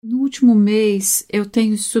No último mês, eu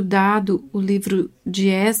tenho estudado o livro de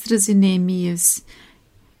Esdras e Neemias.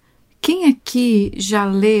 Quem aqui já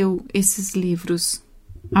leu esses livros?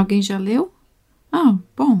 Alguém já leu?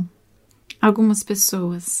 Bom, algumas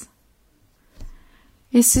pessoas.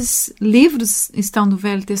 Esses livros estão no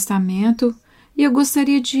Velho Testamento e eu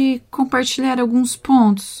gostaria de compartilhar alguns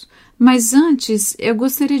pontos, mas antes eu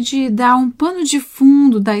gostaria de dar um pano de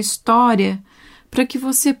fundo da história para que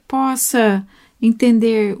você possa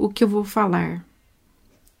entender o que eu vou falar.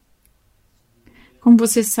 Como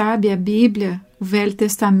você sabe, a Bíblia, o Velho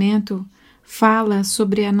Testamento, fala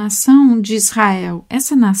sobre a nação de Israel.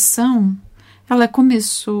 Essa nação, ela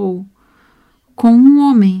começou com um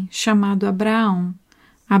homem chamado Abraão.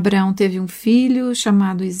 Abraão teve um filho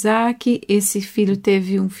chamado Isaque, esse filho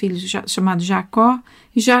teve um filho chamado Jacó,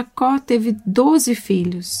 e Jacó teve 12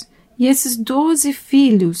 filhos. E esses 12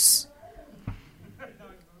 filhos,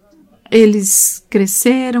 eles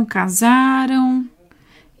cresceram, casaram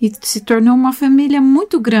e se tornou uma família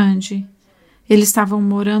muito grande. Eles estavam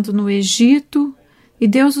morando no Egito e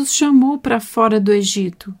Deus os chamou para fora do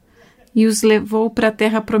Egito e os levou para a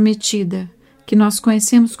terra prometida, que nós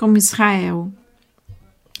conhecemos como Israel.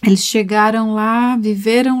 Eles chegaram lá,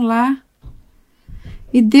 viveram lá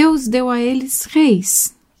e Deus deu a eles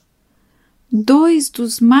reis. 2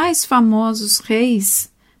 dos mais famosos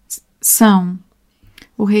reis são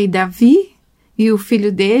o rei Davi e o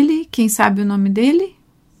filho dele, quem sabe o nome dele?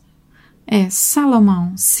 É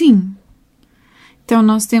Salomão, sim. Então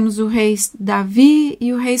nós temos o rei Davi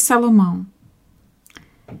e o rei Salomão.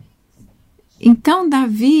 Então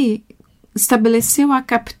Davi estabeleceu a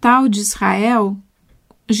capital de Israel,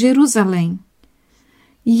 Jerusalém.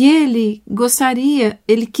 E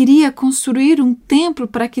ele queria construir um templo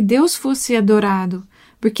para que Deus fosse adorado,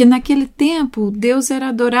 porque naquele tempo Deus era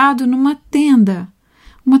adorado numa tenda.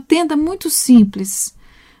 Uma tenda muito simples,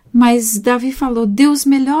 mas Davi falou, Deus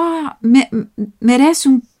merece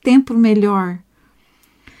um templo melhor.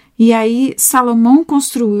 E aí Salomão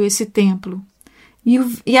construiu esse templo.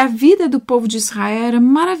 E a vida do povo de Israel era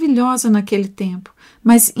maravilhosa naquele tempo,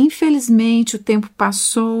 mas infelizmente o tempo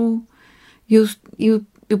passou e o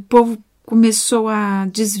povo começou a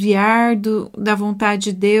desviar da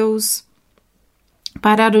vontade de Deus,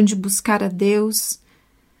 pararam de buscar a Deus.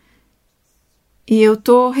 E eu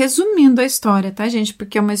estou resumindo a história, tá, gente?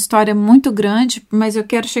 Porque é uma história muito grande, mas eu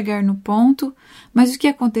quero chegar no ponto. Mas o que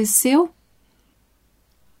aconteceu?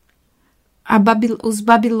 Os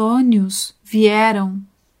babilônios vieram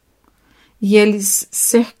e eles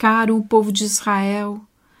cercaram o povo de Israel,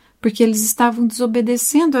 porque eles estavam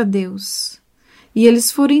desobedecendo a Deus. E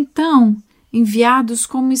eles foram, então, enviados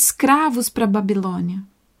como escravos para a Babilônia.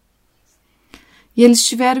 E eles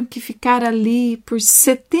tiveram que ficar ali por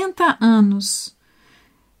 70 anos.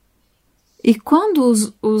 E quando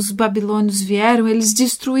os babilônios vieram, eles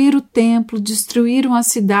destruíram o templo, destruíram a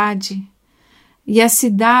cidade. E a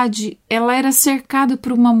cidade, ela era cercada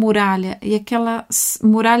por uma muralha, e aquela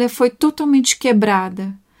muralha foi totalmente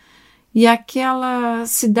quebrada. E aquela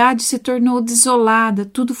cidade se tornou desolada,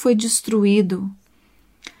 tudo foi destruído.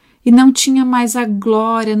 E não tinha mais a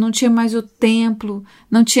glória, não tinha mais o templo,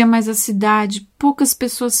 não tinha mais a cidade. Poucas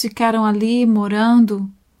pessoas ficaram ali morando.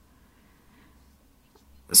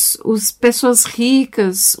 As pessoas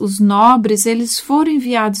ricas, os nobres, eles foram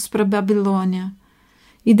enviados para a Babilônia.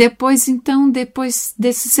 E depois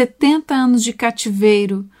desses 70 anos de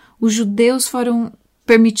cativeiro, os judeus foram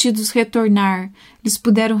permitidos retornar. Eles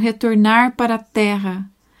puderam retornar para a terra.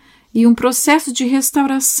 E um processo de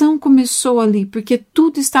restauração começou ali, porque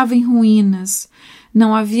tudo estava em ruínas.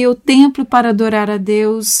 Não havia o templo para adorar a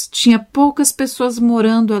Deus, tinha poucas pessoas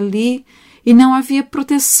morando ali e não havia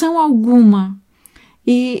proteção alguma.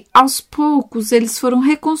 E aos poucos eles foram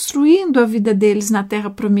reconstruindo a vida deles na terra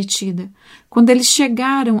prometida. Quando eles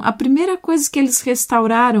chegaram, a primeira coisa que eles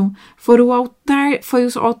restauraram foi o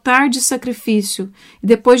altar de sacrifício. E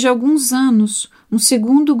depois de alguns anos, um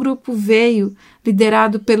segundo grupo veio,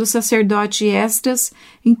 liderado pelo sacerdote Esdras.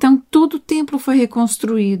 Então todo o templo foi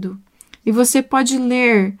reconstruído. E você pode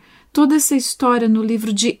ler toda essa história no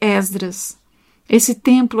livro de Esdras. Esse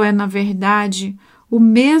templo é, na verdade, o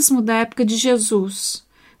mesmo da época de Jesus,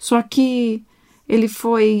 só que ele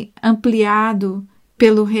foi ampliado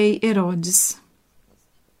pelo rei Herodes.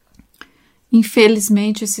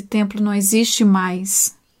 Infelizmente, esse templo não existe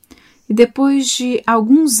mais. E depois de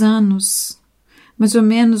alguns anos, mais ou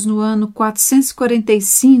menos no ano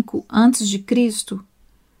 445 a.C.,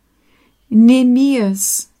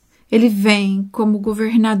 Neemias, ele vem como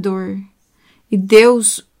governador e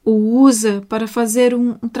Deus o usa para fazer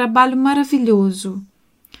um trabalho maravilhoso,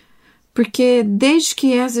 porque desde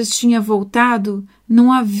que Esdras tinha voltado,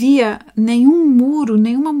 não havia nenhum muro,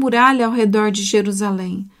 nenhuma muralha ao redor de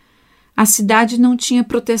Jerusalém. A cidade não tinha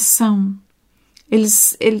proteção.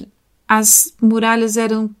 As muralhas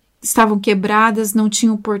estavam quebradas, não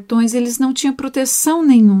tinham portões, eles não tinham proteção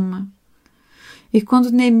nenhuma. E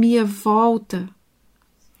quando Neemias volta,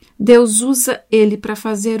 Deus usa ele para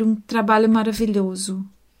fazer um trabalho maravilhoso.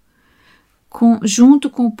 Junto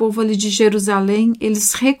com o povo ali de Jerusalém,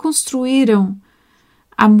 eles reconstruíram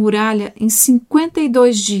a muralha em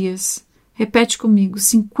 52 dias. Repete comigo,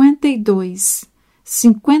 52.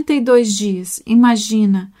 52 dias.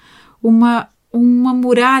 Imagina uma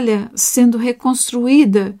muralha sendo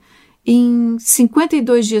reconstruída em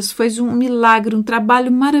 52 dias. Foi um milagre, um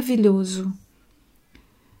trabalho maravilhoso.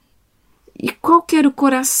 E qual que era o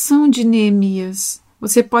coração de Neemias?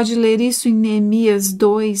 Você pode ler isso em Neemias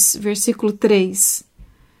 2, versículo 3.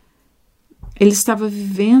 Ele estava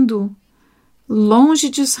vivendo longe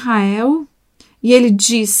de Israel e ele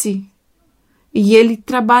disse, e ele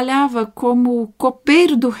trabalhava como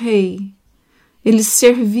copeiro do rei. Ele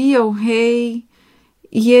servia o rei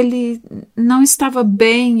e ele não estava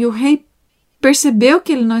bem, e o rei percebeu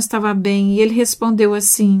que ele não estava bem, e ele respondeu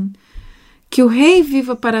assim: que o rei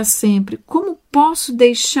viva para sempre. Como posso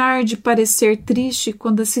deixar de parecer triste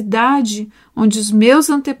quando a cidade onde os meus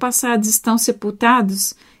antepassados estão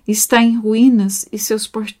sepultados está em ruínas e seus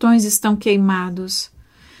portões estão queimados?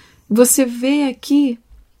 Você vê aqui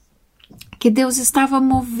que Deus estava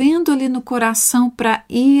movendo ali no coração para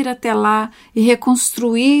ir até lá e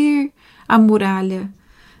reconstruir a muralha.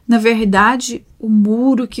 Na verdade, o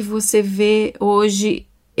muro que você vê hoje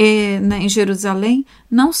em Jerusalém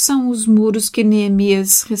não são os muros que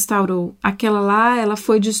Neemias restaurou. Aquela lá, ela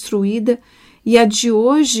foi destruída, e a de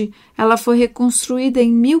hoje ela foi reconstruída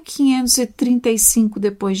em 1535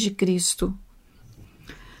 depois de Cristo.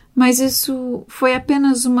 Mas isso foi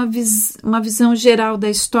apenas uma visão geral da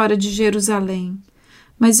história de Jerusalém.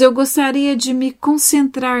 Mas eu gostaria de me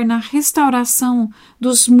concentrar na restauração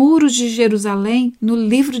dos muros de Jerusalém no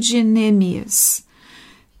livro de Neemias.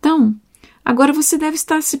 Então, agora você deve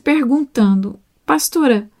estar se perguntando: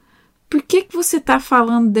 pastora, por que você está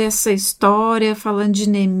falando dessa história, falando de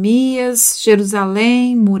Neemias,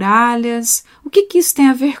 Jerusalém, muralhas? O que isso tem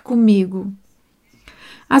a ver comigo?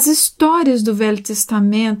 As histórias do Velho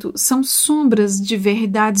Testamento são sombras de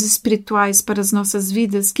verdades espirituais para as nossas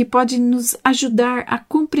vidas que podem nos ajudar a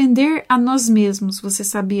compreender a nós mesmos. Você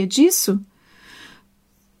sabia disso?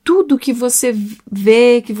 Tudo que você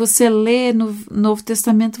vê, que você lê no Novo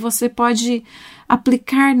Testamento, você pode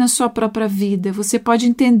aplicar na sua própria vida. Você pode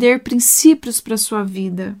entender princípios para a sua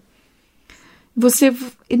vida.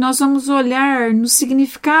 E nós vamos olhar no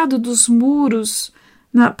significado dos muros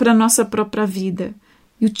para a nossa própria vida.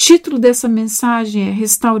 E o título dessa mensagem é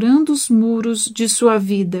Restaurando os Muros de Sua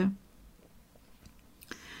Vida.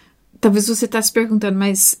 Talvez você está se perguntando,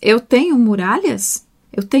 mas eu tenho muralhas?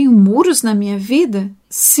 Eu tenho muros na minha vida?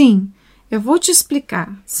 Sim, eu vou te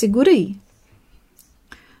explicar. Segura aí.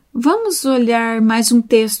 Vamos olhar mais um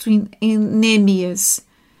texto em Neemias.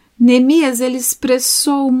 Neemias, ele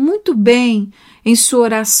expressou muito bem em sua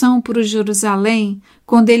oração por Jerusalém,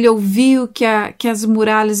 quando ele ouviu que as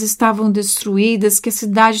muralhas estavam destruídas, que a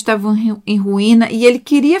cidade estava em ruína, e ele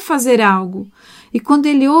queria fazer algo. E quando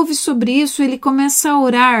ele ouve sobre isso, ele começa a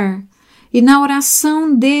orar. E na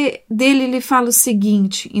oração dele, ele fala o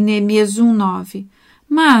seguinte, em Neemias 1:9: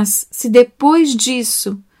 mas, se depois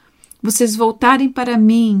disso vocês voltarem para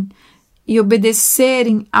mim e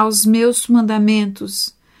obedecerem aos meus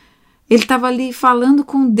mandamentos. Ele estava ali falando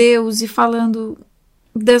com Deus e falando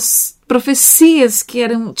das profecias que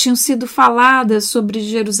tinham sido faladas sobre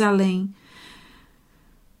Jerusalém.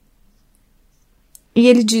 E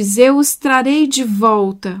ele diz: eu os trarei de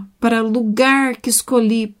volta para o lugar que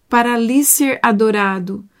escolhi para ali ser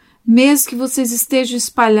adorado, mesmo que vocês estejam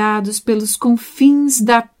espalhados pelos confins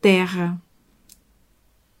da terra.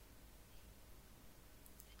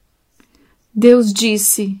 Deus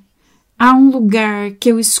disse: há um lugar que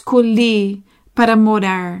eu escolhi para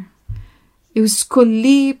morar. Eu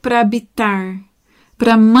escolhi para habitar,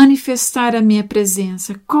 para manifestar a minha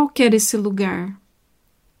presença. Qual que era esse lugar?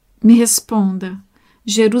 Me responda.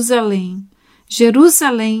 Jerusalém.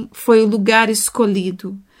 Jerusalém foi o lugar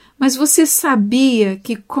escolhido. Mas você sabia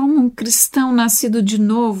que, como um cristão nascido de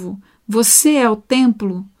novo, você é o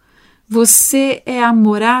templo? Você é a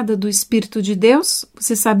morada do Espírito de Deus?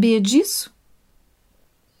 Você sabia disso?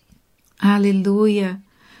 Aleluia!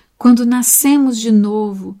 Quando nascemos de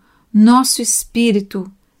novo, nosso espírito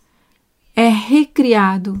é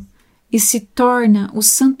recriado e se torna o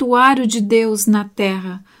santuário de Deus na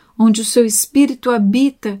terra, onde o seu espírito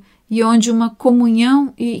habita e onde uma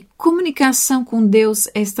comunhão e comunicação com Deus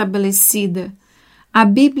é estabelecida. A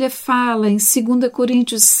Bíblia fala em 2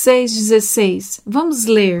 Coríntios 6,16. Vamos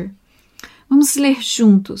ler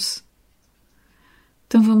juntos.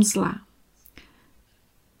 Então vamos lá.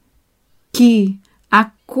 Que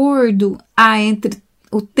acordo há entre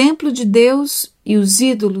o templo de Deus e os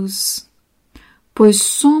ídolos? Pois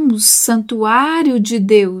somos santuário de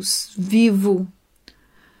Deus vivo.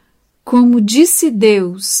 Como disse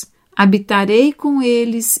Deus, habitarei com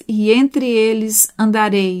eles e entre eles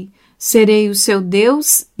andarei. Serei o seu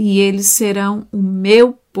Deus e eles serão o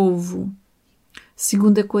meu povo.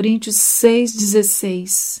 2 Coríntios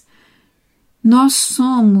 6,16. Nós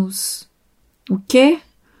somos o quê?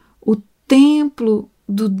 O templo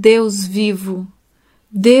do Deus vivo.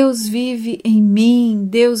 Deus vive em mim,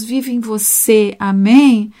 Deus vive em você,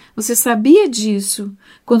 amém? Você sabia disso?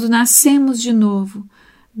 Quando nascemos de novo,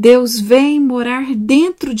 Deus vem morar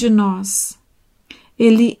dentro de nós.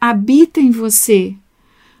 Ele habita em você.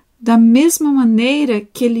 Da mesma maneira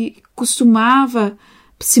que ele costumava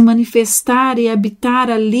se manifestar e habitar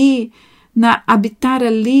ali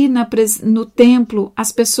no templo,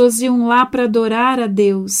 as pessoas iam lá para adorar a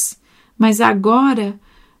Deus. Mas agora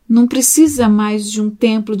não precisa mais de um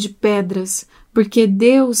templo de pedras, porque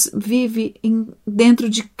Deus vive dentro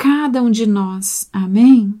de cada um de nós.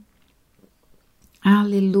 Amém?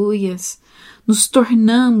 Aleluias! Nos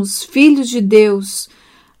tornamos filhos de Deus.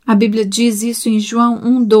 A Bíblia diz isso em João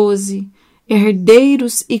 1,12.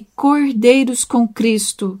 Herdeiros e cordeiros com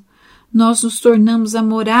Cristo. Nós nos tornamos a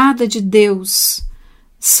morada de Deus,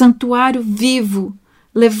 santuário vivo,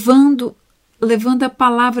 levando a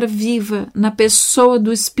palavra viva na pessoa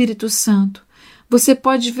do Espírito Santo. Você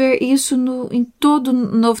pode ver isso em todo o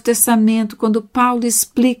Novo Testamento, quando Paulo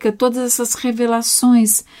explica todas essas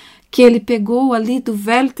revelações que ele pegou ali do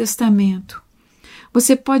Velho Testamento.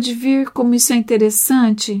 Você pode ver como isso é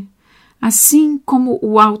interessante? Assim como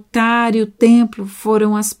o altar e o templo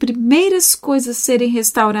foram as primeiras coisas a serem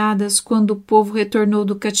restauradas quando o povo retornou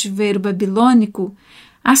do cativeiro babilônico,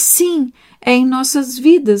 assim é em nossas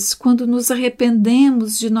vidas quando nos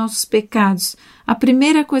arrependemos de nossos pecados. A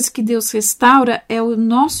primeira coisa que Deus restaura é o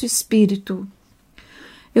nosso espírito.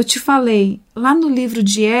 Eu te falei, lá no livro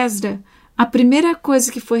de Esdras, a primeira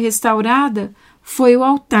coisa que foi restaurada foi o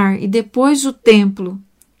altar e depois o templo.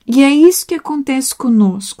 E é isso que acontece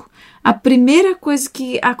conosco. A primeira coisa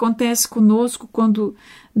que acontece conosco quando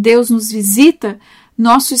Deus nos visita,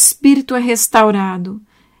 nosso espírito é restaurado.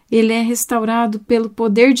 Ele é restaurado pelo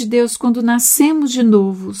poder de Deus quando nascemos de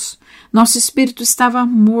novos. Nosso espírito estava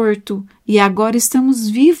morto e agora estamos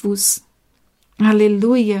vivos.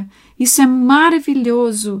 Aleluia! Isso é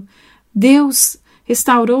maravilhoso. Deus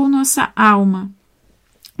restaurou nossa alma,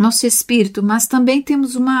 nosso espírito, mas também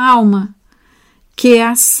temos uma alma que é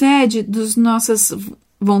a sede das nossas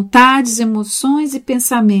vontades, emoções e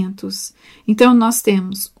pensamentos. Então nós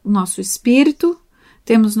temos o nosso espírito,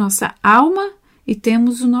 temos nossa alma e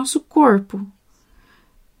temos o nosso corpo.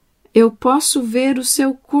 Eu posso ver o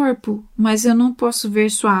seu corpo, mas eu não posso ver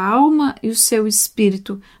sua alma e o seu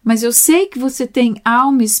espírito. Mas eu sei que você tem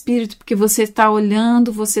alma e espírito porque você está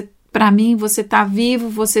olhando, para mim, você está vivo,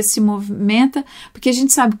 você se movimenta, porque a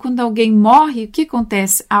gente sabe que quando alguém morre, o que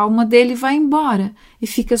acontece? A alma dele vai embora e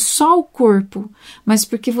fica só o corpo, mas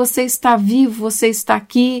porque você está vivo, você está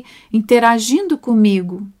aqui interagindo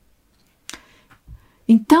comigo.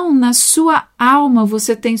 Então, na sua alma,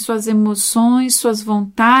 você tem suas emoções, suas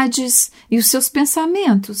vontades e os seus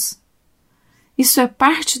pensamentos. Isso é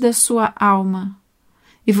parte da sua alma.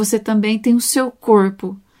 E você também tem o seu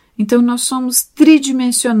corpo. Então, nós somos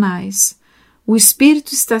tridimensionais. O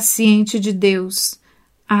espírito está ciente de Deus,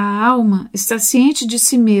 a alma está ciente de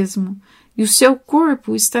si mesmo e o seu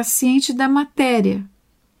corpo está ciente da matéria.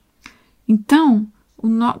 Então,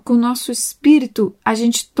 com o nosso espírito, a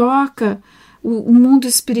gente toca o mundo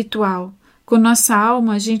espiritual. Com nossa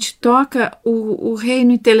alma, a gente toca o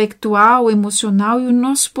reino intelectual, emocional e o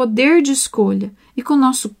nosso poder de escolha. E com o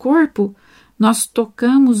nosso corpo, nós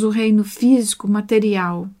tocamos o reino físico,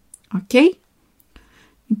 material. Ok?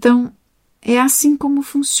 Então, é assim como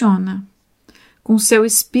funciona. Com o seu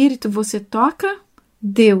espírito, você toca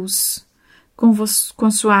Deus. Com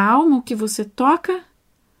a sua alma, o que você toca?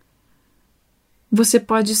 Você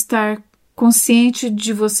pode estar consciente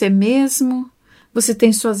de você mesmo, você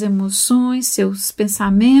tem suas emoções, seus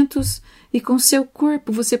pensamentos, e com seu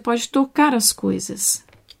corpo você pode tocar as coisas.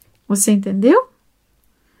 Você entendeu?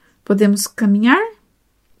 Podemos caminhar?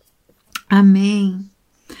 Amém.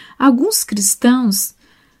 Alguns cristãos,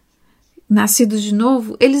 nascidos de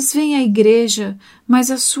novo, eles vêm à igreja,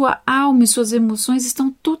 mas a sua alma e suas emoções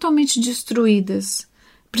estão totalmente destruídas.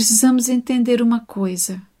 precisamos entender uma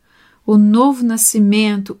coisa. O novo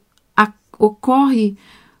nascimento ocorre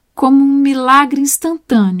como um milagre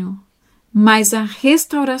instantâneo, mas a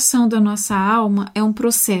restauração da nossa alma é um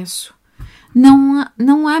processo.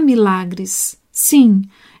 Não há milagres. Sim,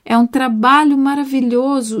 é um trabalho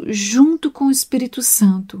maravilhoso junto com o Espírito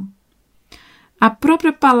Santo. A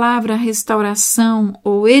própria palavra restauração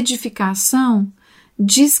ou edificação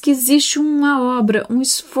diz que existe uma obra, um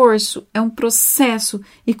esforço, é um processo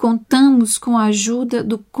e contamos com a ajuda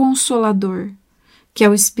do Consolador, que é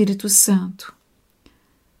o Espírito Santo.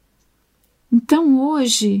 Então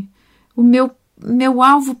hoje, o meu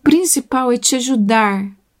alvo principal é te ajudar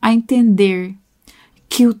a entender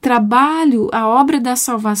que o trabalho, a obra da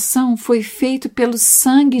salvação foi feito pelo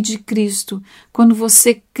sangue de Cristo. Quando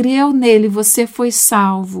você creu nele, você foi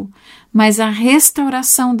salvo. Mas a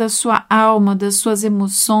restauração da sua alma, das suas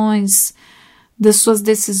emoções, das suas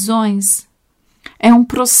decisões, é um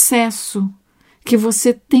processo que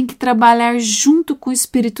você tem que trabalhar junto com o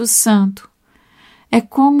Espírito Santo. É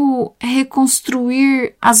como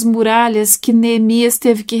reconstruir as muralhas que Neemias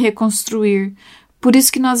teve que reconstruir. Por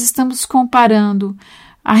isso que nós estamos comparando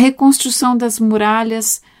a reconstrução das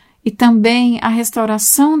muralhas e também a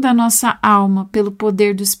restauração da nossa alma pelo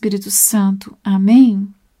poder do Espírito Santo. Amém?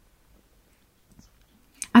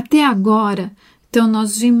 Até agora, então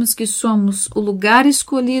nós vimos que somos o lugar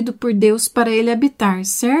escolhido por Deus para Ele habitar,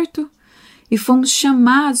 certo? E fomos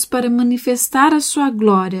chamados para manifestar a sua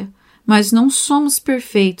glória, mas não somos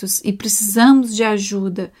perfeitos e precisamos de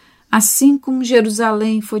ajuda. Assim como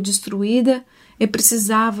Jerusalém foi destruída, e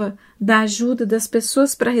precisava da ajuda das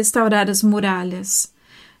pessoas para restaurar as muralhas.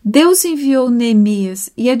 Deus enviou Neemias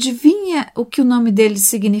e adivinha o que o nome dele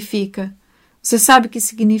significa? Você sabe o que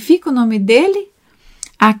significa o nome dele?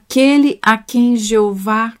 Aquele a quem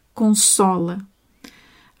Jeová consola.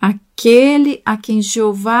 Aquele a quem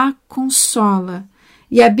Jeová consola.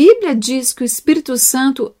 E a Bíblia diz que o Espírito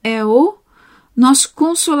Santo é o nosso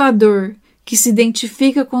consolador, que se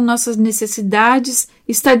identifica com nossas necessidades,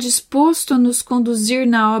 está disposto a nos conduzir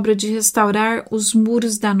na obra de restaurar os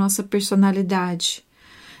muros da nossa personalidade.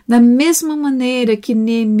 Da mesma maneira que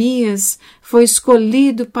Neemias foi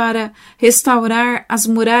escolhido para restaurar as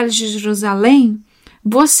muralhas de Jerusalém,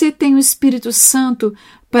 você tem o Espírito Santo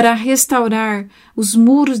para restaurar os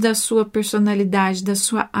muros da sua personalidade, da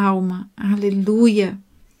sua alma. Aleluia!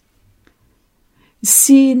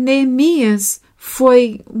 Se Neemias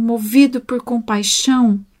foi movido por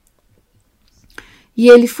compaixão e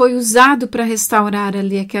ele foi usado para restaurar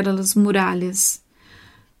ali aquelas muralhas.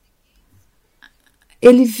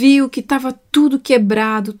 Ele viu que estava tudo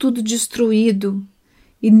quebrado, tudo destruído.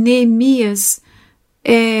 E Neemias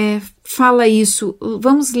fala isso.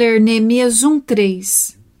 Vamos ler Neemias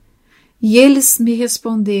 1:3. E eles me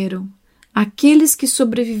responderam: aqueles que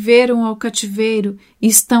sobreviveram ao cativeiro e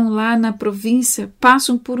estão lá na província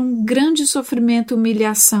passam por um grande sofrimento e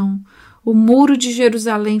humilhação. O muro de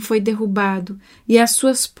Jerusalém foi derrubado e as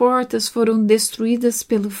suas portas foram destruídas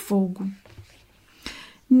pelo fogo.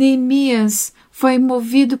 Neemias foi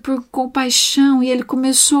movido por compaixão e ele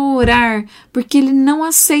começou a orar porque ele não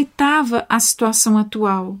aceitava a situação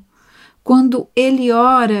atual. Quando ele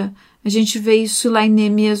ora, a gente vê isso lá em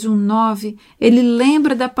Neemias 1:9, ele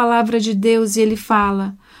lembra da palavra de Deus e ele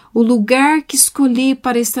fala: o lugar que escolhi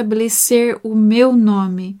para estabelecer o meu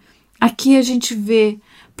nome. Aqui a gente vê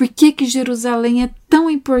por que Jerusalém é tão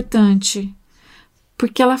importante.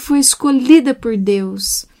 Porque ela foi escolhida por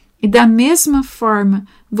Deus. E da mesma forma,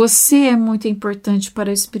 você é muito importante para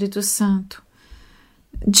o Espírito Santo.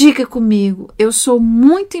 Diga comigo, eu sou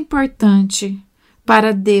muito importante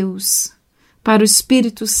para Deus, para o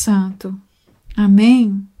Espírito Santo.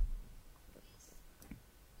 Amém?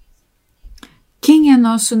 Quem é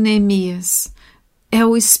nosso Neemias? É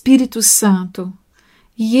o Espírito Santo.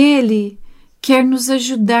 E ele quer nos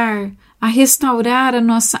ajudar a restaurar a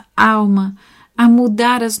nossa alma, a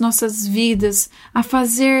mudar as nossas vidas, a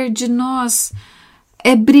fazer de nós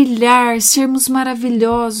brilhar, sermos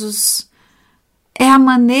maravilhosos. É a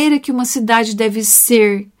maneira que uma cidade deve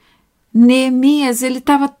ser. Neemias, ele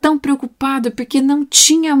estava tão preocupado porque não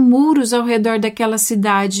tinha muros ao redor daquela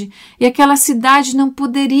cidade e aquela cidade não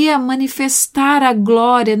poderia manifestar a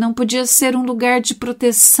glória, não podia ser um lugar de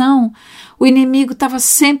proteção. O inimigo estava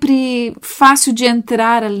sempre fácil de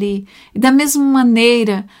entrar ali. E da mesma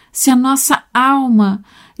maneira, se a nossa alma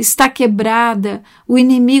está quebrada, o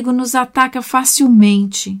inimigo nos ataca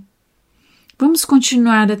facilmente. Vamos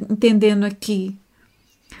continuar entendendo aqui.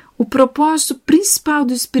 O propósito principal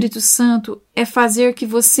do Espírito Santo é fazer que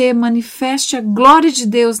você manifeste a glória de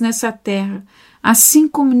Deus nessa terra, Assim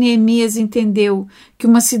como Neemias entendeu que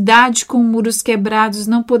uma cidade com muros quebrados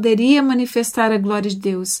não poderia manifestar a glória de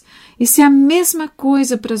Deus, isso é a mesma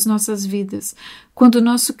coisa para as nossas vidas. Quando o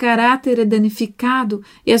nosso caráter é danificado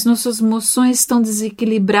e as nossas emoções estão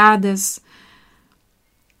desequilibradas,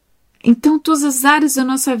 então todas as áreas da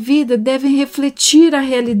nossa vida devem refletir a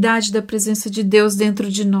realidade da presença de Deus dentro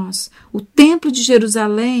de nós. O templo de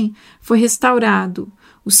Jerusalém foi restaurado.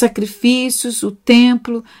 Os sacrifícios, o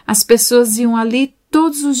templo, as pessoas iam ali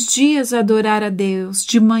todos os dias adorar a Deus,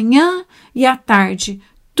 de manhã e à tarde.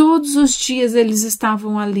 Todos os dias eles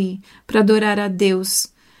estavam ali para adorar a Deus.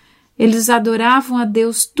 Eles adoravam a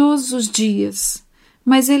Deus todos os dias,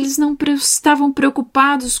 mas eles não estavam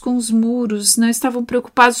preocupados com os muros, não estavam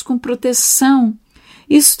preocupados com proteção.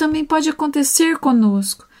 Isso também pode acontecer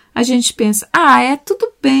conosco. A gente pensa, é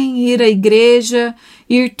tudo bem ir à igreja,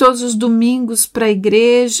 ir todos os domingos para a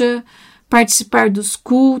igreja, participar dos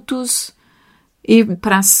cultos, ir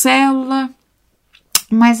para a célula,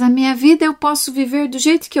 mas a minha vida eu posso viver do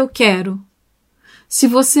jeito que eu quero. Se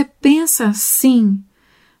você pensa assim,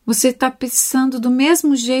 você está pensando do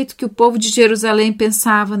mesmo jeito que o povo de Jerusalém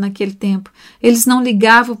pensava naquele tempo. Eles não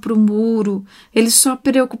ligavam para o muro, eles só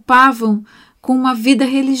preocupavam com uma vida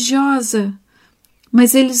religiosa,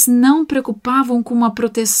 mas eles não preocupavam com uma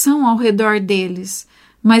proteção ao redor deles.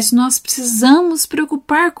 Mas nós precisamos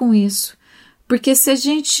preocupar com isso, porque se a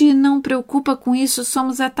gente não preocupa com isso,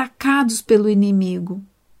 somos atacados pelo inimigo.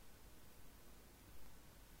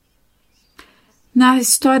 Na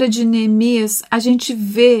história de Neemias, a gente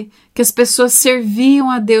vê que as pessoas serviam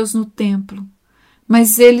a Deus no templo,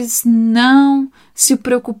 mas eles não se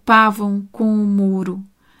preocupavam com o muro,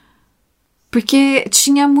 porque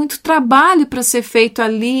tinha muito trabalho para ser feito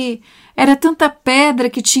ali, era tanta pedra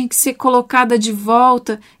que tinha que ser colocada de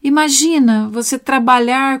volta. Imagina você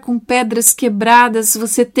trabalhar com pedras quebradas,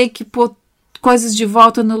 você ter que pôr coisas de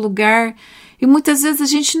volta no lugar, e muitas vezes a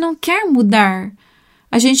gente não quer mudar.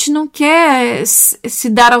 A gente não quer se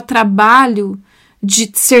dar ao trabalho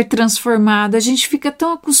de ser transformado. A gente fica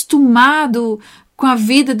tão acostumado com a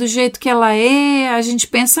vida do jeito que ela é. A gente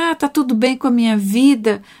pensa, tá tudo bem com a minha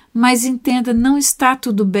vida. Mas entenda, não está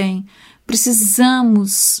tudo bem.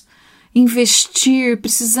 Precisamos investir,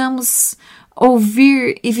 precisamos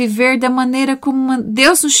ouvir e viver da maneira como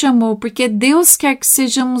Deus nos chamou, porque Deus quer que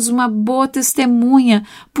sejamos uma boa testemunha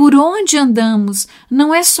por onde andamos.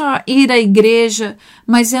 Não é só ir à igreja,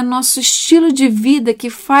 mas é nosso estilo de vida que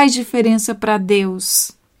faz diferença para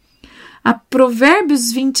Deus. A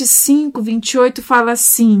Provérbios 25, 28 fala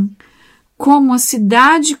assim: como a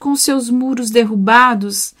cidade com seus muros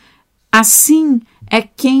derrubados, assim é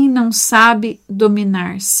quem não sabe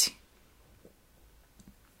dominar-se.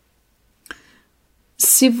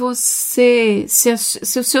 Se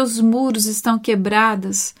os seus muros estão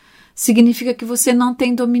quebrados, significa que você não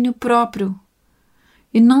tem domínio próprio.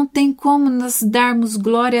 E não tem como nós darmos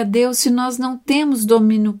glória a Deus se nós não temos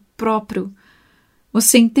domínio próprio.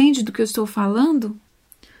 Você entende do que eu estou falando?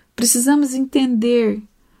 Precisamos entender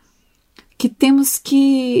que temos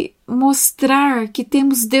que mostrar que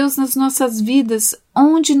temos Deus nas nossas vidas,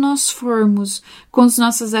 onde nós formos, com as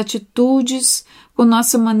nossas atitudes, com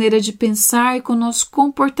nossa maneira de pensar e com nosso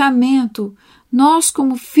comportamento. Nós,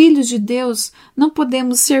 como filhos de Deus, não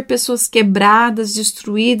podemos ser pessoas quebradas,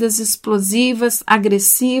 destruídas, explosivas,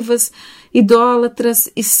 agressivas, idólatras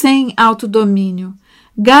e sem autodomínio.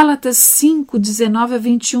 Gálatas 5, 19 a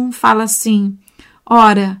 21 fala assim: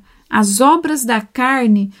 ora, as obras da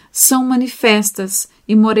carne são manifestas: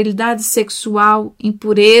 imoralidade sexual,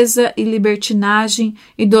 impureza e libertinagem,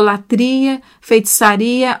 idolatria,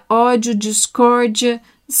 feitiçaria, ódio, discórdia,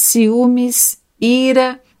 ciúmes,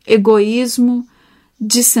 ira, egoísmo,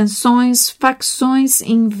 dissensões, facções,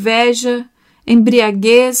 inveja,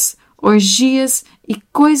 embriaguez, orgias e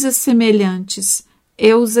coisas semelhantes.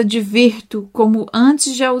 Eu os advirto, como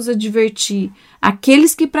antes já os adverti: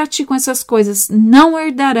 aqueles que praticam essas coisas não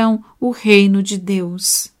herdarão o reino de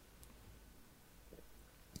Deus.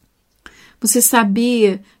 Você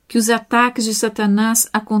sabia que os ataques de Satanás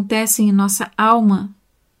acontecem em nossa alma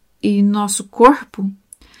e em nosso corpo?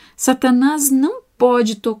 Satanás não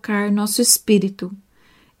pode tocar nosso espírito.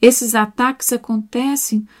 Esses ataques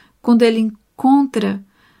acontecem quando ele encontra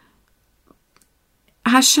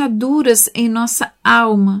rachaduras em nossa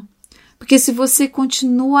alma. Porque se você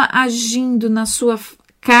continua agindo na sua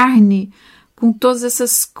carne, com todas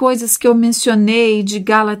essas coisas que eu mencionei de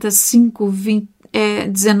Gálatas 5,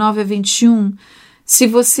 19 a 21, se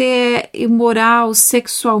você é imoral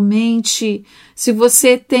sexualmente, se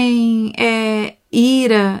você tem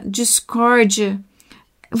ira, discórdia,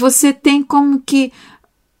 você tem como que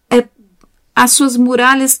as suas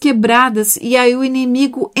muralhas quebradas, e aí o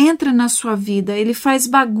inimigo entra na sua vida, ele faz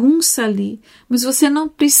bagunça ali. Mas você não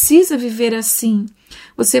precisa viver assim.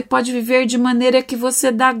 Você pode viver de maneira que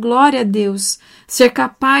você dá glória a Deus, ser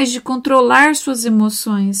capaz de controlar suas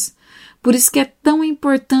emoções. Por isso que é tão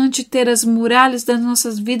importante ter as muralhas das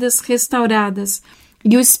nossas vidas restauradas.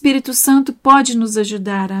 E o Espírito Santo pode nos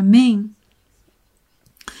ajudar, amém?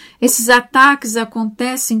 Esses ataques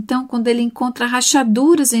acontecem, então, quando ele encontra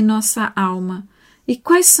rachaduras em nossa alma. E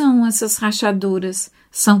quais são essas rachaduras?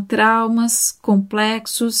 São traumas,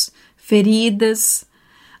 complexos, feridas,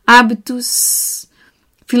 hábitos,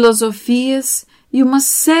 filosofias e uma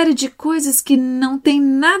série de coisas que não tem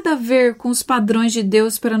nada a ver com os padrões de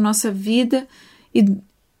Deus para a nossa vida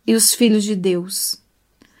e os filhos de Deus.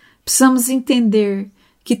 Precisamos entender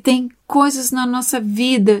que tem coisas na nossa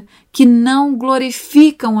vida que não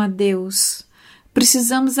glorificam a Deus.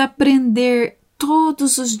 Precisamos aprender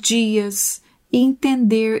todos os dias e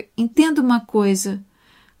entender. Entenda uma coisa,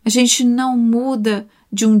 a gente não muda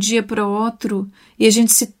de um dia para o outro e a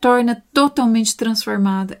gente se torna totalmente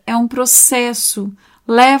transformada. É um processo,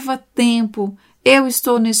 leva tempo. Eu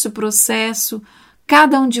estou nesse processo,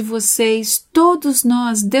 cada um de vocês, todos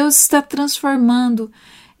nós, Deus está transformando.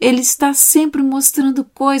 Ele está sempre mostrando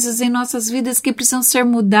coisas em nossas vidas que precisam ser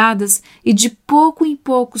mudadas e de pouco em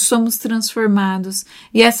pouco somos transformados.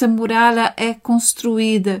 E essa muralha é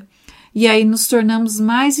construída e aí nos tornamos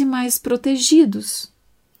mais e mais protegidos.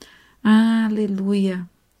 Aleluia!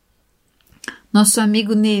 Nosso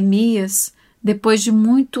amigo Neemias, depois de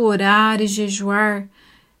muito orar e jejuar,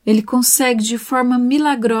 ele consegue de forma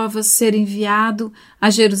milagrosa ser enviado a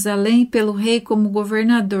Jerusalém pelo rei como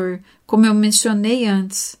governador, como eu mencionei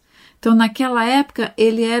antes. Então, naquela época,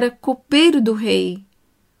 ele era copeiro do rei.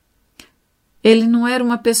 Ele não era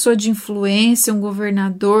uma pessoa de influência, um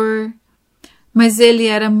governador, mas ele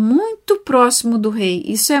era muito próximo do rei.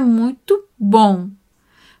 Isso é muito bom,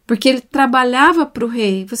 porque ele trabalhava para o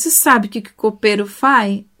rei. Você sabe o que o copeiro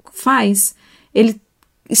faz? Ele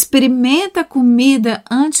experimenta a comida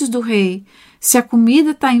antes do rei. Se a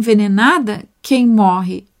comida está envenenada, quem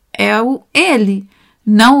morre é ele,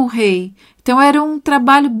 não o rei. Então era um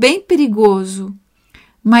trabalho bem perigoso,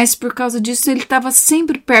 mas por causa disso ele estava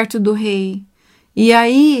sempre perto do rei. E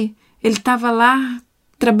aí ele estava lá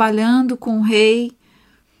trabalhando com o rei,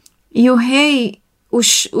 e o rei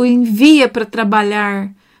o envia para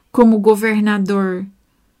trabalhar como governador.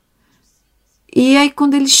 E aí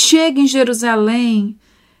quando ele chega em Jerusalém,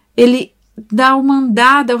 ele dá uma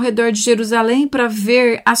andada ao redor de Jerusalém para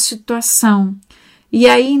ver a situação. E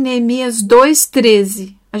aí em Neemias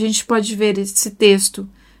 2:13, a gente pode ver esse texto.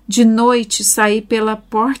 De noite saí pela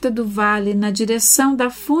porta do vale na direção da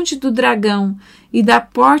fonte do dragão e da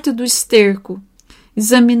porta do esterco,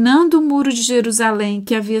 examinando o muro de Jerusalém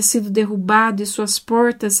que havia sido derrubado e suas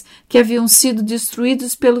portas que haviam sido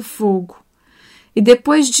destruídos pelo fogo. E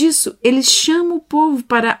depois disso ele chama o povo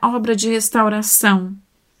para a obra de restauração.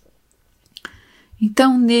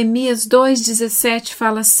 Então Neemias 2:17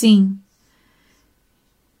 fala assim: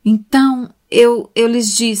 Então eu lhes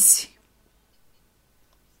disse.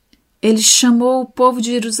 Ele chamou o povo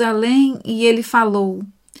de Jerusalém e ele falou: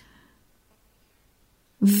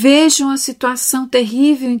 Vejam a situação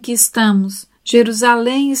terrível em que estamos.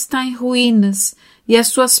 Jerusalém está em ruínas e as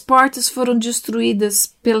suas portas foram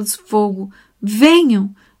destruídas pelo fogo.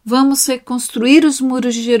 Venham, vamos reconstruir os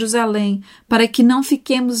muros de Jerusalém para que não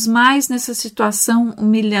fiquemos mais nessa situação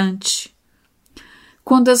humilhante.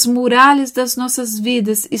 Quando as muralhas das nossas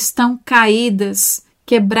vidas estão caídas,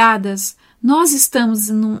 quebradas, nós estamos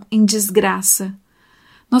em desgraça.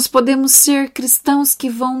 Nós podemos ser cristãos que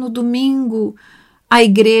vão no domingo à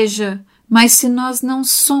igreja, mas se nós não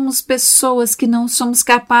somos pessoas que não somos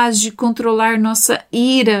capazes de controlar nossa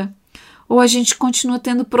ira, ou a gente continua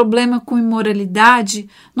tendo problema com imoralidade,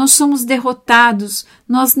 nós somos derrotados,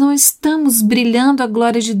 nós não estamos brilhando a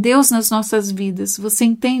glória de Deus nas nossas vidas. Você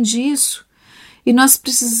entende isso? E nós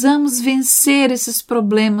precisamos vencer esses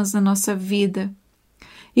problemas na nossa vida.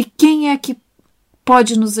 E quem é que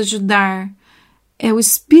pode nos ajudar? É o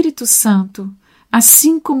Espírito Santo.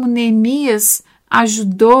 Assim como Neemias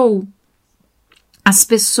ajudou as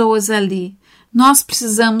pessoas ali, nós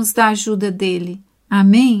precisamos da ajuda dele.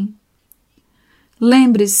 Amém?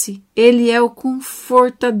 Lembre-se, ele é o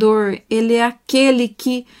confortador, ele é aquele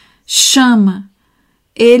que chama.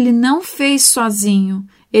 Ele não fez sozinho,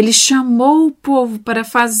 ele chamou o povo para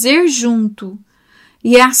fazer junto.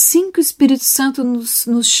 E é assim que o Espírito Santo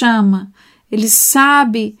nos chama. Ele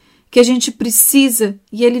sabe que a gente precisa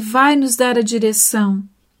e ele vai nos dar a direção.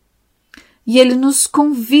 E ele nos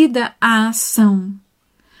convida à ação.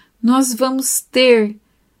 Nós vamos ter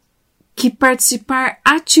que participar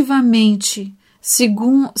ativamente,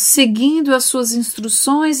 seguindo as suas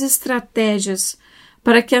instruções e estratégias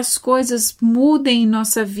para que as coisas mudem em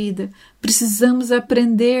nossa vida. Precisamos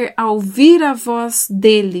aprender a ouvir a voz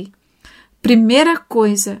dele. Primeira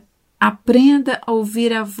coisa, aprenda a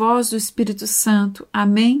ouvir a voz do Espírito Santo.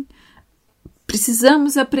 Amém?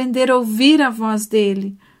 Precisamos aprender a ouvir a voz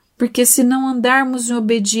dele, porque se não andarmos em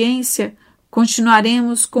obediência,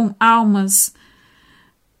 continuaremos com almas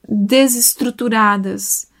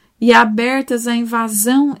desestruturadas e abertas à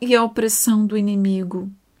invasão e à opressão do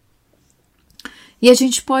inimigo. E a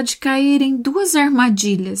gente pode cair em duas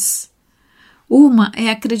armadilhas. Uma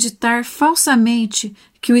é acreditar falsamente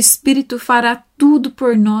que o Espírito fará tudo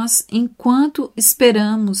por nós enquanto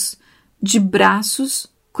esperamos, de braços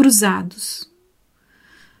cruzados.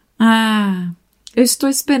 Eu estou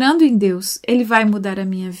esperando em Deus, Ele vai mudar a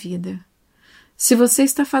minha vida. Se você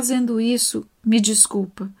está fazendo isso, me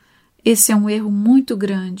desculpa, esse é um erro muito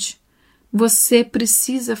grande. Você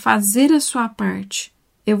precisa fazer a sua parte.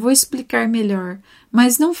 Eu vou explicar melhor,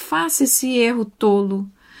 mas não faça esse erro tolo.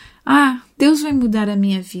 Deus vai mudar a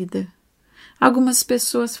minha vida. Algumas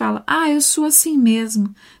pessoas falam, eu sou assim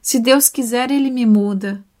mesmo. Se Deus quiser, Ele me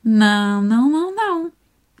muda. Não.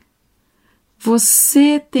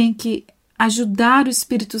 Você tem que ajudar o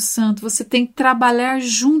Espírito Santo, você tem que trabalhar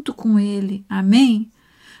junto com Ele. Amém?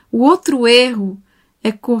 O outro erro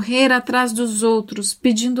é correr atrás dos outros,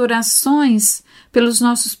 pedindo orações pelos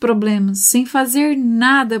nossos problemas, sem fazer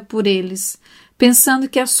nada por eles, pensando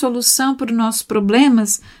que a solução para os nossos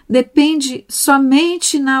problemas depende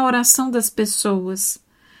somente na oração das pessoas.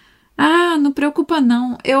 Não preocupa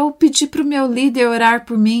não, eu pedi para o meu líder orar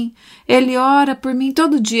por mim, ele ora por mim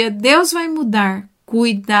todo dia, Deus vai mudar.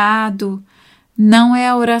 Cuidado, não é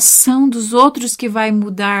a oração dos outros que vai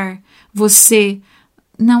mudar você.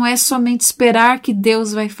 Não é somente esperar que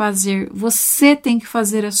Deus vai fazer, você tem que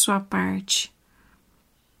fazer a sua parte.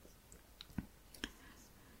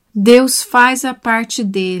 Deus faz a parte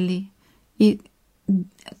dele e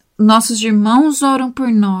nossos irmãos oram por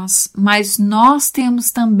nós, mas nós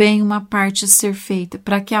temos também uma parte a ser feita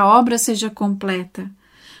para que a obra seja completa.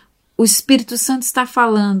 O Espírito Santo está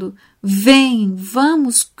falando, vem,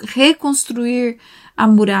 vamos reconstruir a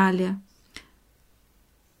muralha.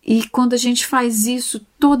 E quando a gente faz isso,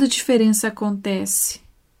 toda a diferença acontece.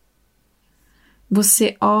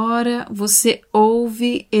 Você ora, você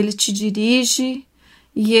ouve, ele te dirige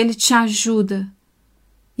e ele te ajuda.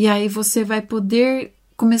 E aí você vai poder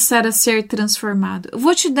começar a ser transformado. Eu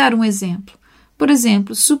vou te dar um exemplo. Por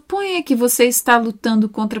exemplo, suponha que você está lutando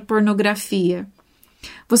contra a pornografia.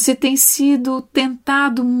 Você tem sido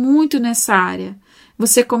tentado muito nessa área.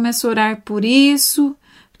 Você começa a orar por isso,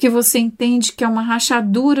 porque você entende que é uma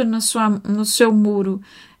rachadura no seu muro.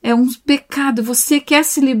 É um pecado, você quer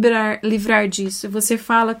se livrar disso. Você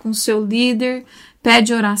fala com o seu líder,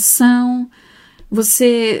 pede oração,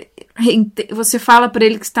 você fala para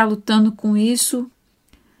ele que está lutando com isso,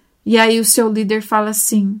 e aí o seu líder fala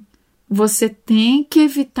assim, você tem que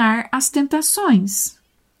evitar as tentações.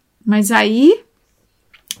 Mas aí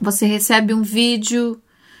você recebe um vídeo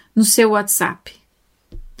no seu WhatsApp.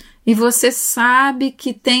 E você sabe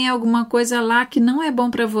que tem alguma coisa lá que não é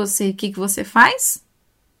bom para você. O que você faz?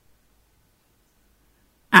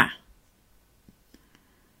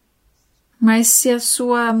 Mas se a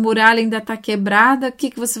sua muralha ainda está quebrada, o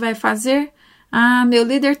que você vai fazer? Meu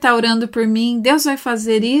líder está orando por mim, Deus vai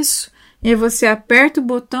fazer isso. E aí você aperta o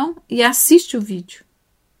botão e assiste o vídeo.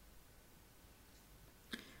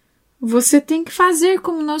 Você tem que fazer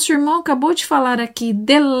como nosso irmão acabou de falar aqui,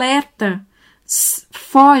 deleta.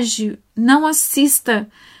 Foge, não assista,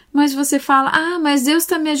 mas você fala, mas Deus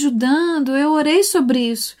está me ajudando, eu orei sobre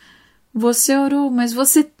isso. Você orou, mas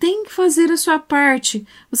você tem que fazer a sua parte.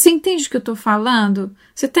 Você entende o que eu estou falando?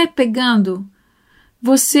 Você está pegando?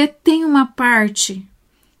 Você tem uma parte.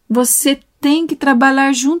 Você tem que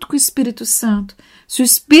trabalhar junto com o Espírito Santo. Se o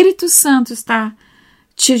Espírito Santo está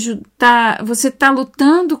você está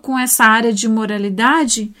lutando com essa área de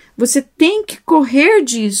moralidade, você tem que correr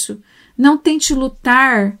disso. Não tente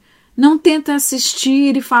lutar, não tenta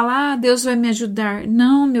assistir e falar, Deus vai me ajudar.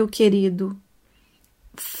 Não, meu querido.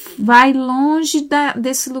 Vai longe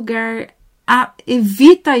desse lugar.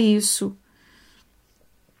 Evita isso.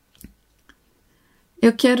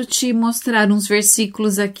 Eu quero te mostrar uns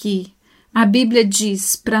versículos aqui. A Bíblia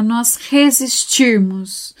diz para nós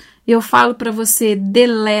resistirmos. Eu falo para você,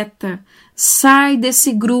 deleta. Sai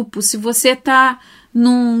desse grupo. Se você está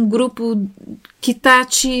num grupo que está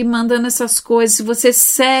te mandando essas coisas, se você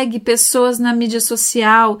segue pessoas na mídia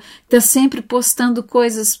social, está sempre postando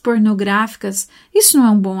coisas pornográficas, isso não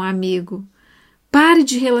é um bom amigo. Pare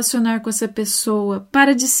de relacionar com essa pessoa,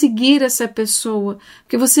 pare de seguir essa pessoa,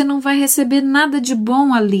 porque você não vai receber nada de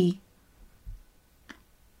bom ali.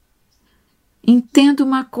 Entenda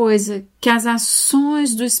uma coisa, que as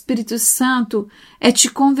ações do Espírito Santo é te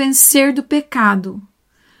convencer do pecado.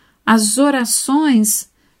 As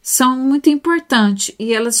orações são muito importantes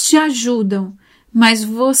e elas te ajudam, mas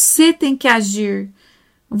você tem que agir,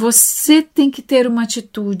 você tem que ter uma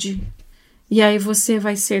atitude, e aí você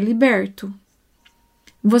vai ser liberto.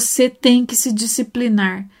 Você tem que se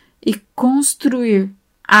disciplinar e construir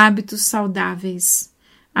hábitos saudáveis.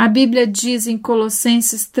 A Bíblia diz em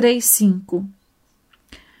Colossenses 3:5: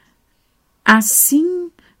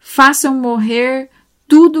 assim façam morrer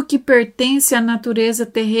tudo que pertence à natureza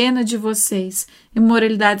terrena de vocês: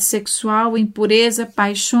 imoralidade sexual, impureza,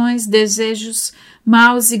 paixões, desejos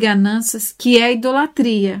maus e ganâncias, que é a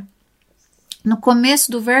idolatria. No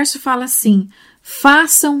começo do verso fala assim: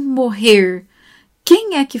 façam morrer.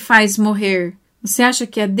 Quem é que faz morrer? Você acha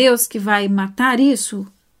que é Deus que vai matar isso?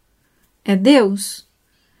 É Deus?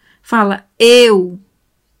 Fala, eu.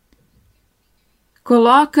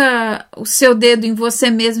 Coloca o seu dedo em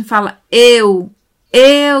você mesmo e fala, eu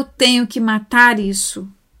tenho que matar isso.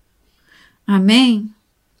 Amém?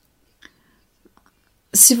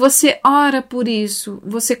 Se você ora por isso,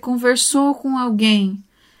 você conversou com alguém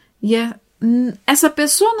e essa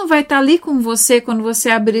pessoa não vai estar ali com você quando você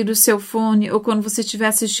abrir o seu fone ou quando você estiver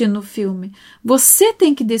assistindo o filme. Você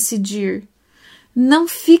tem que decidir. Não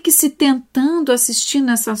fique se tentando assistindo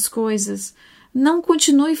essas coisas. Não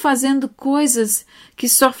continue fazendo coisas que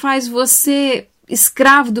só faz você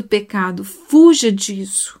escravo do pecado. Fuja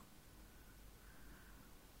disso.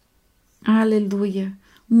 Aleluia.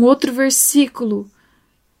 Um outro versículo,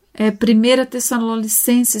 1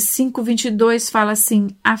 Tessalonicenses 5:22 fala assim: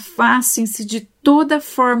 afastem-se de toda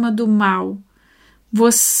forma do mal.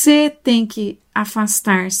 Você tem que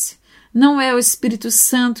afastar-se. Não é o Espírito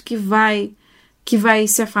Santo que vai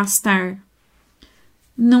se afastar.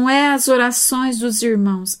 Não é as orações dos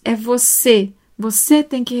irmãos, é você. Você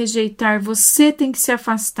tem que rejeitar, você tem que se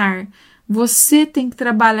afastar. Você tem que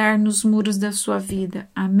trabalhar nos muros da sua vida.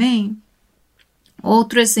 Amém?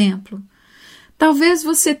 Outro exemplo. Talvez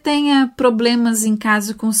você tenha problemas em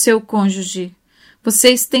casa com seu cônjuge.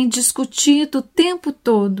 Vocês têm discutido o tempo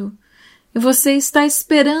todo e você está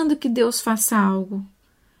esperando que Deus faça algo.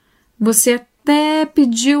 Você até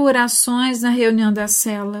pediu orações na reunião da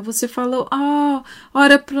célula. Você falou,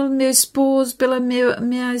 ora pelo meu esposo, pela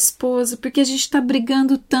minha esposa, porque a gente está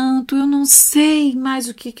brigando tanto, eu não sei mais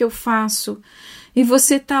o que eu faço. E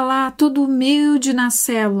você está lá todo humilde na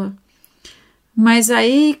célula. Mas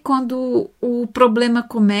aí, quando o problema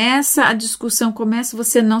começa, a discussão começa,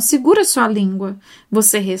 você não segura sua língua.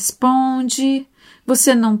 Você responde,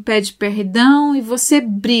 você não pede perdão e você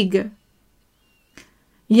briga.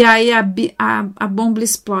 E aí a bomba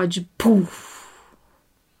explode. Puf!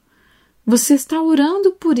 Você está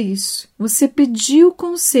orando por isso. Você pediu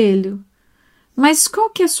conselho. Mas qual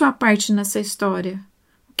que é a sua parte nessa história?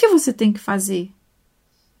 O que você tem que fazer?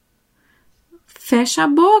 Fecha a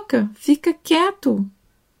boca, fica quieto.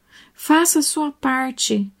 Faça a sua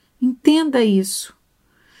parte. Entenda isso.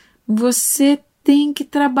 Você tem que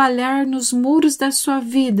trabalhar nos muros da sua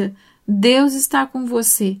vida. Deus está com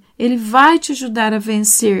você. Ele vai te ajudar a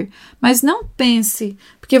vencer. Mas não pense,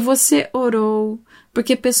 porque você orou,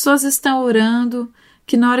 porque pessoas estão orando,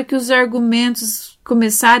 que na hora que os argumentos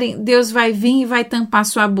começarem, Deus vai vir e vai tampar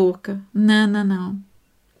sua boca. Não.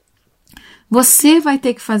 Você vai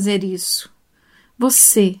ter que fazer isso.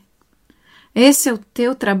 Você. Esse é o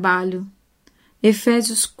teu trabalho.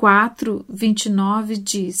 Efésios 4:29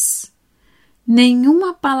 diz: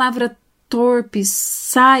 nenhuma palavra torpe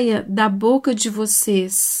saia da boca de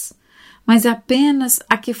vocês, mas apenas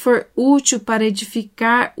a que for útil para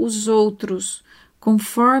edificar os outros,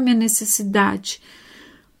 conforme a necessidade,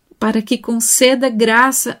 para que conceda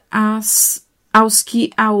graça aos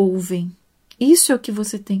que a ouvem. Isso é o que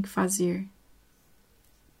você tem que fazer.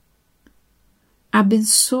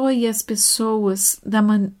 Abençoe as pessoas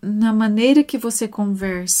na maneira que você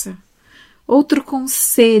conversa. Outro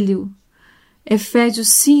conselho, Efésios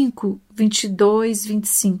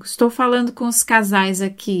 5:22-25. Estou falando com os casais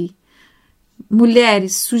aqui.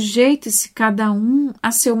 Mulheres, sujeite-se cada um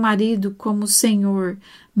a seu marido como o Senhor.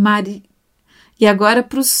 E agora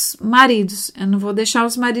para os maridos. Eu não vou deixar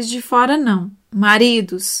os maridos de fora, não.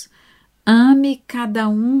 Maridos, ame cada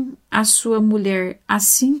um a sua mulher,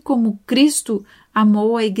 assim como Cristo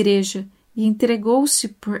amou a igreja e entregou-se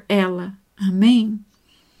por ela. Amém?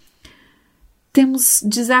 Temos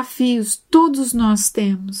desafios, todos nós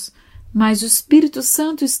temos. mas o Espírito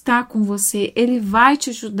Santo está com você. Ele vai te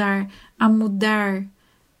ajudar a mudar,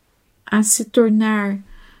 a se tornar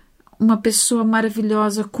uma pessoa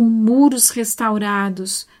maravilhosa com muros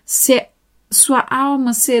restaurados. Sua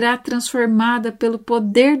alma será transformada pelo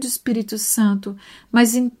poder do Espírito Santo.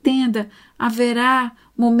 Mas entenda, haverá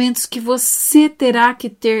momentos que você terá que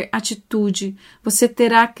ter atitude. Você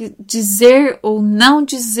terá que dizer ou não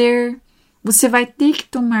dizer. Você vai ter que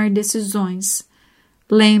tomar decisões.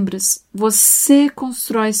 Lembra-se, você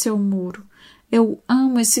constrói seu muro. Eu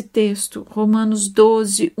amo esse texto. Romanos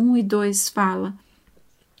 12, 1 e 2 fala: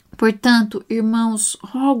 portanto, irmãos,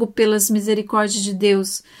 rogo pelas misericórdias de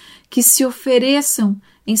Deus que se ofereçam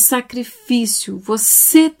em sacrifício.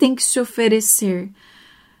 Você tem que se oferecer.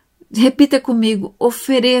 Repita comigo: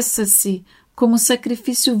 ofereça-se como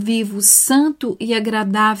sacrifício vivo, santo e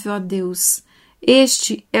agradável a Deus.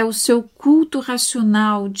 Este é o seu culto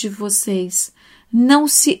racional de vocês. Não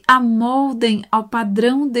se amoldem ao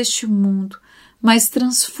padrão deste mundo, mas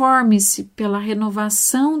transforme-se pela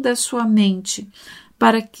renovação da sua mente,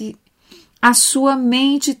 para que a sua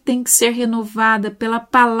mente tem que ser renovada pela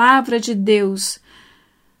palavra de Deus.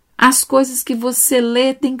 As coisas que você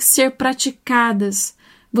lê têm que ser praticadas.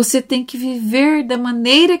 Você tem que viver da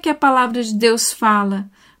maneira que a palavra de Deus fala.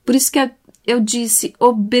 Por isso que eu disse,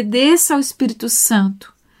 obedeça ao Espírito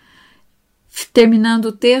Santo. Terminando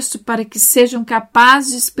o texto, para que sejam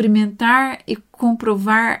capazes de experimentar e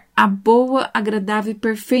comprovar a boa, agradável e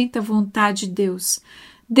perfeita vontade de Deus.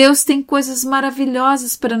 Deus tem coisas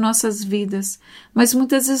maravilhosas para nossas vidas, mas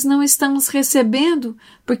muitas vezes não estamos recebendo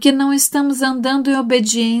porque não estamos andando em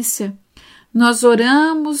obediência. Nós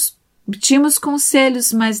oramos, pedimos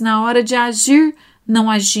conselhos, mas na hora de agir, não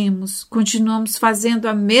agimos. Continuamos fazendo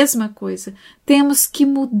a mesma coisa. Temos que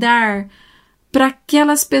mudar. Para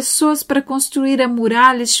aquelas pessoas, para construir a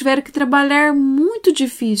muralha, eles tiveram que trabalhar muito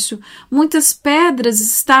difícil. Muitas pedras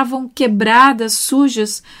estavam quebradas,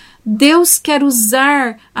 sujas. Deus quer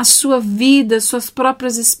usar a sua vida, suas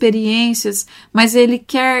próprias experiências, mas Ele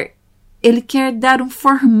quer dar um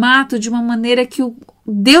formato de uma maneira que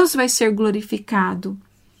Deus vai ser glorificado.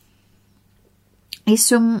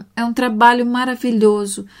 Isso é um trabalho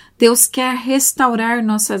maravilhoso. Deus quer restaurar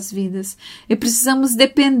nossas vidas. E precisamos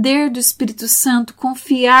depender do Espírito Santo,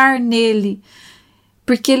 confiar nele,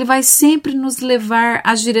 porque ele vai sempre nos levar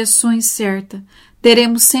às direções certas.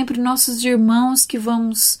 Teremos sempre nossos irmãos que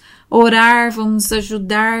vamos orar, vamos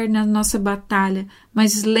ajudar na nossa batalha.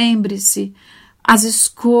 Mas lembre-se, as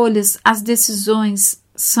escolhas, as decisões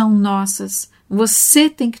são nossas. Você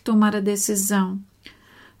tem que tomar a decisão.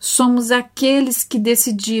 Somos aqueles que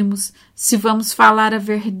decidimos se vamos falar a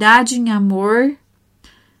verdade em amor.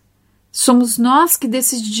 Somos nós que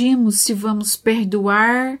decidimos se vamos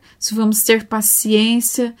perdoar, se vamos ter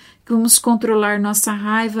paciência, que vamos controlar nossa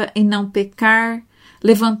raiva e não pecar,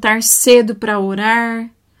 levantar cedo para orar,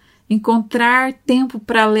 encontrar tempo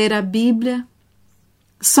para ler a Bíblia.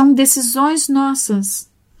 São decisões nossas.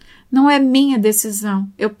 Não é minha decisão.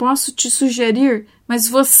 Eu posso te sugerir, mas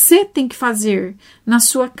você tem que fazer na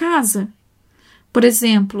sua casa. Por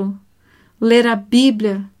exemplo, ler a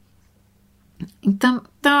Bíblia. Então,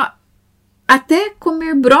 até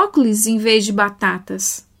comer brócolis em vez de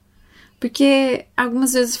batatas. Porque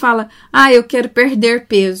algumas vezes fala, eu quero perder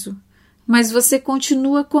peso. Mas você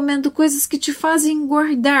continua comendo coisas que te fazem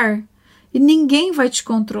engordar. E ninguém vai te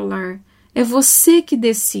controlar. É você que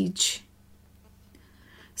decide.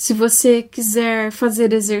 Se você quiser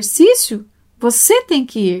fazer exercício, você tem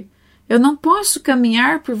que ir. Eu não posso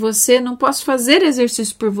caminhar por você, não posso fazer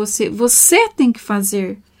exercício por você. Você tem que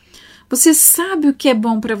fazer. Você sabe o que é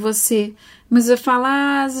bom para você, mas eu falo,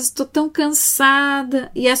 estou tão cansada.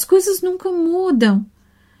 E as coisas nunca mudam.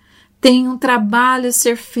 Tem um trabalho a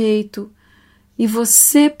ser feito. E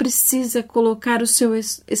você precisa colocar o seu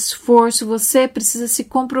esforço, você precisa se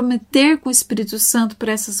comprometer com o Espírito Santo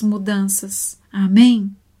para essas mudanças.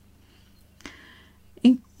 Amém?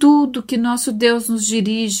 Em tudo que nosso Deus nos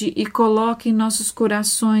dirige e coloca em nossos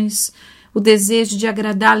corações o desejo de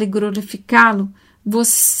agradá-lo e glorificá-lo,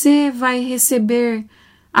 você vai receber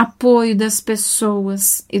apoio das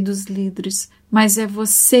pessoas e dos líderes, mas é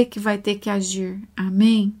você que vai ter que agir.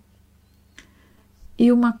 Amém?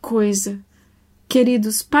 E uma coisa,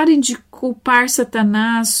 queridos, parem de culpar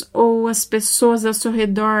Satanás ou as pessoas ao seu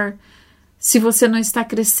redor. Se você não está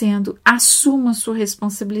crescendo, assuma sua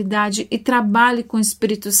responsabilidade e trabalhe com o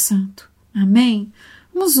Espírito Santo. Amém?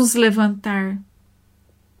 Vamos nos levantar.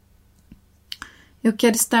 Eu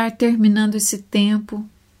quero estar terminando esse tempo.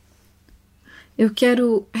 Eu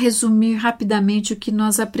quero resumir rapidamente o que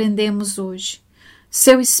nós aprendemos hoje.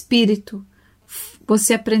 Seu espírito,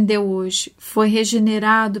 você aprendeu hoje foi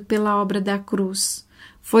regenerado pela obra da cruz.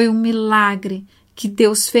 Foi um milagre que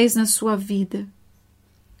Deus fez na sua vida.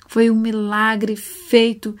 Foi um milagre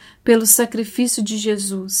feito pelo sacrifício de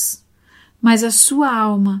Jesus. Mas a sua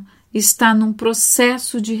alma está num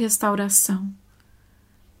processo de restauração.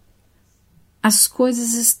 As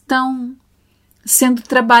coisas estão sendo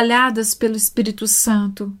trabalhadas pelo Espírito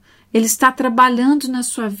Santo. Ele está trabalhando na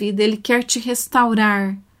sua vida, ele quer te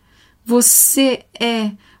restaurar. Você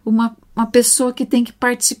é uma pessoa que tem que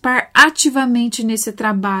participar ativamente nesse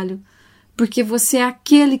trabalho, porque você é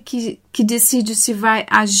aquele que decide se vai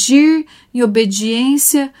agir em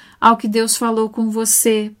obediência ao que Deus falou com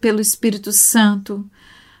você pelo Espírito Santo.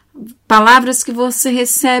 Palavras que você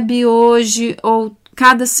recebe hoje ou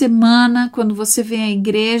cada semana quando você vem à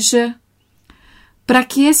igreja. Para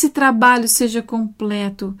que esse trabalho seja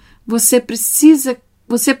completo,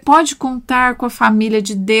 você pode contar com a família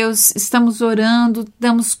de Deus. Estamos orando,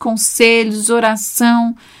 damos conselhos,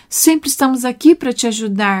 oração. Sempre estamos aqui para te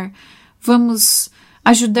ajudar. Vamos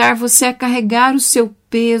ajudar você a carregar o seu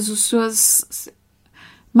peso,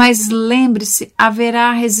 mas lembre-se,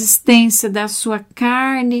 haverá resistência da sua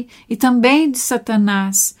carne e também de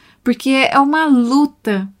Satanás, porque é uma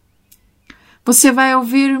luta. Você vai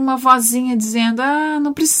ouvir uma vozinha dizendo,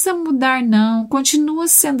 não precisa mudar não, continua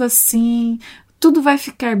sendo assim, tudo vai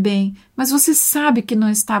ficar bem, mas você sabe que não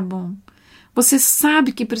está bom. Você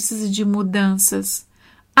sabe que precisa de mudanças.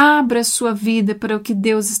 Abra a sua vida para o que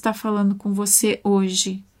Deus está falando com você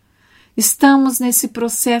hoje. Estamos nesse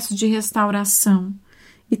processo de restauração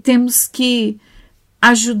e temos que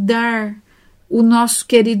ajudar o nosso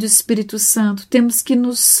querido Espírito Santo. Temos que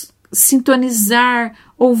nos sintonizar,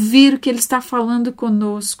 ouvir o que Ele está falando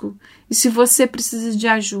conosco. E se você precisa de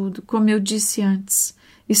ajuda, como eu disse antes,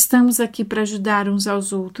 estamos aqui para ajudar uns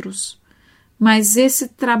aos outros. Mas esse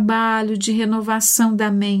trabalho de renovação da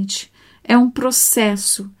mente é um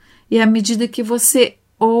processo, e à medida que você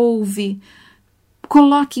ouve,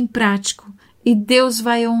 coloque em prática, e Deus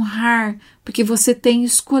vai honrar, porque você tem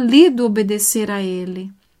escolhido obedecer a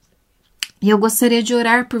Ele. E eu gostaria de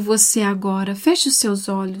orar por você agora. Feche os seus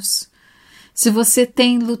olhos. Se você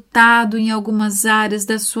tem lutado em algumas áreas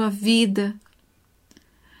da sua vida,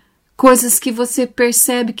 coisas que você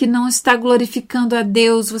percebe que não está glorificando a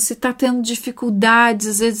Deus, você está tendo dificuldades,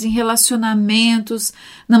 às vezes em relacionamentos,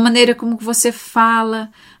 na maneira como você fala,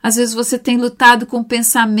 às vezes você tem lutado com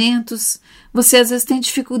pensamentos, você às vezes tem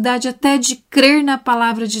dificuldade até de crer na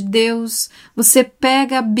palavra de Deus, você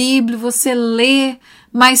pega a Bíblia, você lê,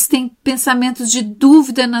 mas tem pensamentos de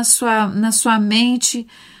dúvida na sua mente,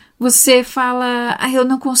 você fala, eu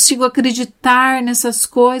não consigo acreditar nessas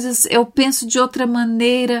coisas, eu penso de outra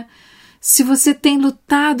maneira. Se você tem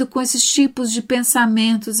lutado com esses tipos de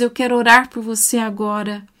pensamentos, eu quero orar por você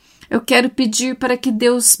agora. Eu quero pedir para que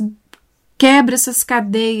Deus quebre essas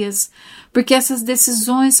cadeias, porque essas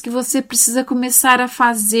decisões que você precisa começar a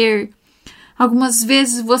fazer, algumas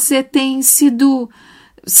vezes você tem sido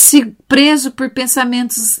preso por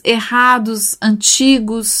pensamentos errados,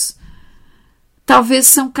 antigos, talvez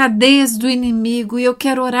são cadeias do inimigo, e eu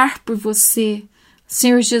quero orar por você.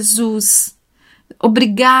 Senhor Jesus,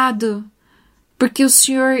 obrigado, porque o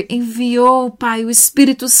Senhor enviou, Pai, o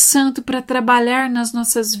Espírito Santo para trabalhar nas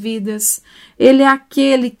nossas vidas. Ele é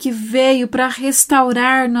aquele que veio para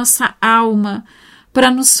restaurar nossa alma, para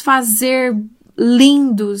nos fazer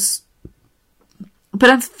lindos,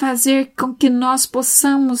 para fazer com que nós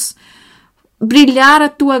possamos brilhar a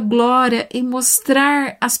Tua glória e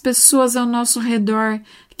mostrar às pessoas ao nosso redor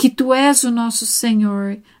que Tu és o nosso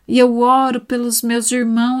Senhor. E eu oro pelos meus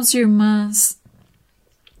irmãos e irmãs,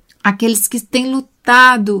 aqueles que têm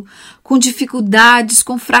lutado com dificuldades,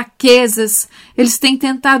 com fraquezas, eles têm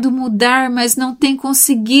tentado mudar, mas não têm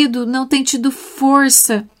conseguido, não têm tido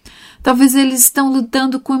força. Talvez eles estão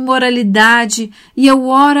lutando com imoralidade, e eu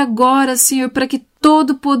oro agora, Senhor, para que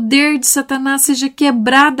todo o poder de Satanás seja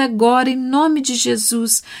quebrado agora, em nome de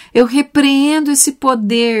Jesus. Eu repreendo esse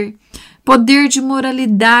poder de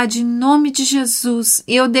imoralidade, em nome de Jesus.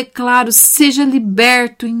 E eu declaro, seja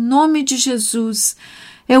liberto, em nome de Jesus.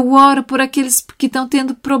 Eu oro por aqueles que estão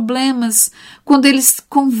tendo problemas, quando eles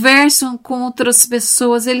conversam com outras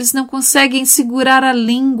pessoas, eles não conseguem segurar a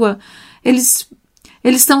língua, eles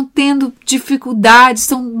estão tendo dificuldades,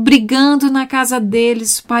 estão brigando na casa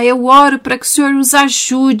deles, Pai. Eu oro para que o Senhor os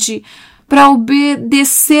ajude para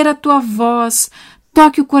obedecer a Tua voz.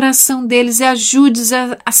 Toque o coração deles e ajude-os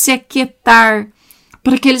a se aquietar,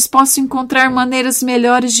 para que eles possam encontrar maneiras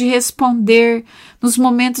melhores de responder nos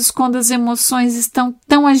momentos quando as emoções estão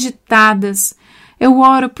tão agitadas. Eu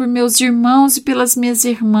oro por meus irmãos e pelas minhas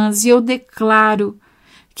irmãs, e eu declaro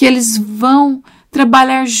que eles vão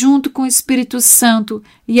trabalhar junto com o Espírito Santo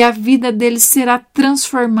e a vida deles será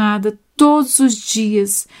transformada todos os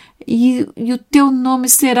dias e o teu nome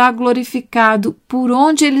será glorificado por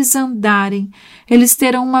onde eles andarem. Eles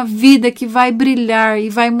terão uma vida que vai brilhar e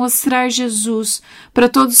vai mostrar Jesus para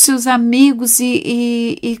todos os seus amigos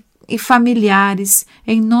e familiares,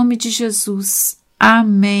 em nome de Jesus.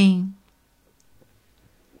 Amém.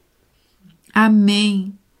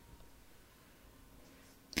 Amém.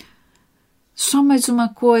 Só mais uma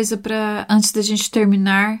coisa antes da gente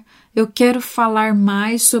terminar. Eu quero falar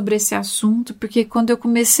mais sobre esse assunto, porque quando eu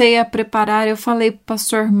comecei a preparar, eu falei para o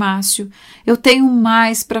pastor Márcio, eu tenho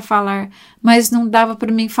mais para falar, mas não dava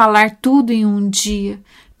para mim falar tudo em um dia.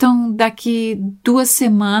 Então, daqui 2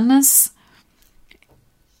 semanas,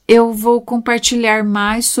 eu vou compartilhar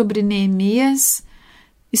mais sobre Neemias.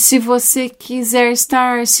 E se você quiser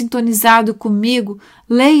estar sintonizado comigo,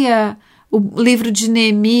 leia o livro de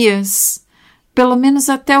Neemias, pelo menos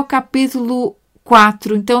até o capítulo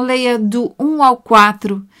 4. Então, leia do 1 ao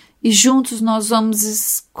 4 e juntos nós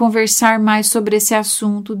vamos conversar mais sobre esse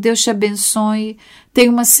assunto. Deus te abençoe. Tenha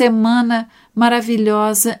uma semana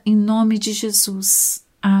maravilhosa em nome de Jesus.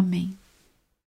 Amém.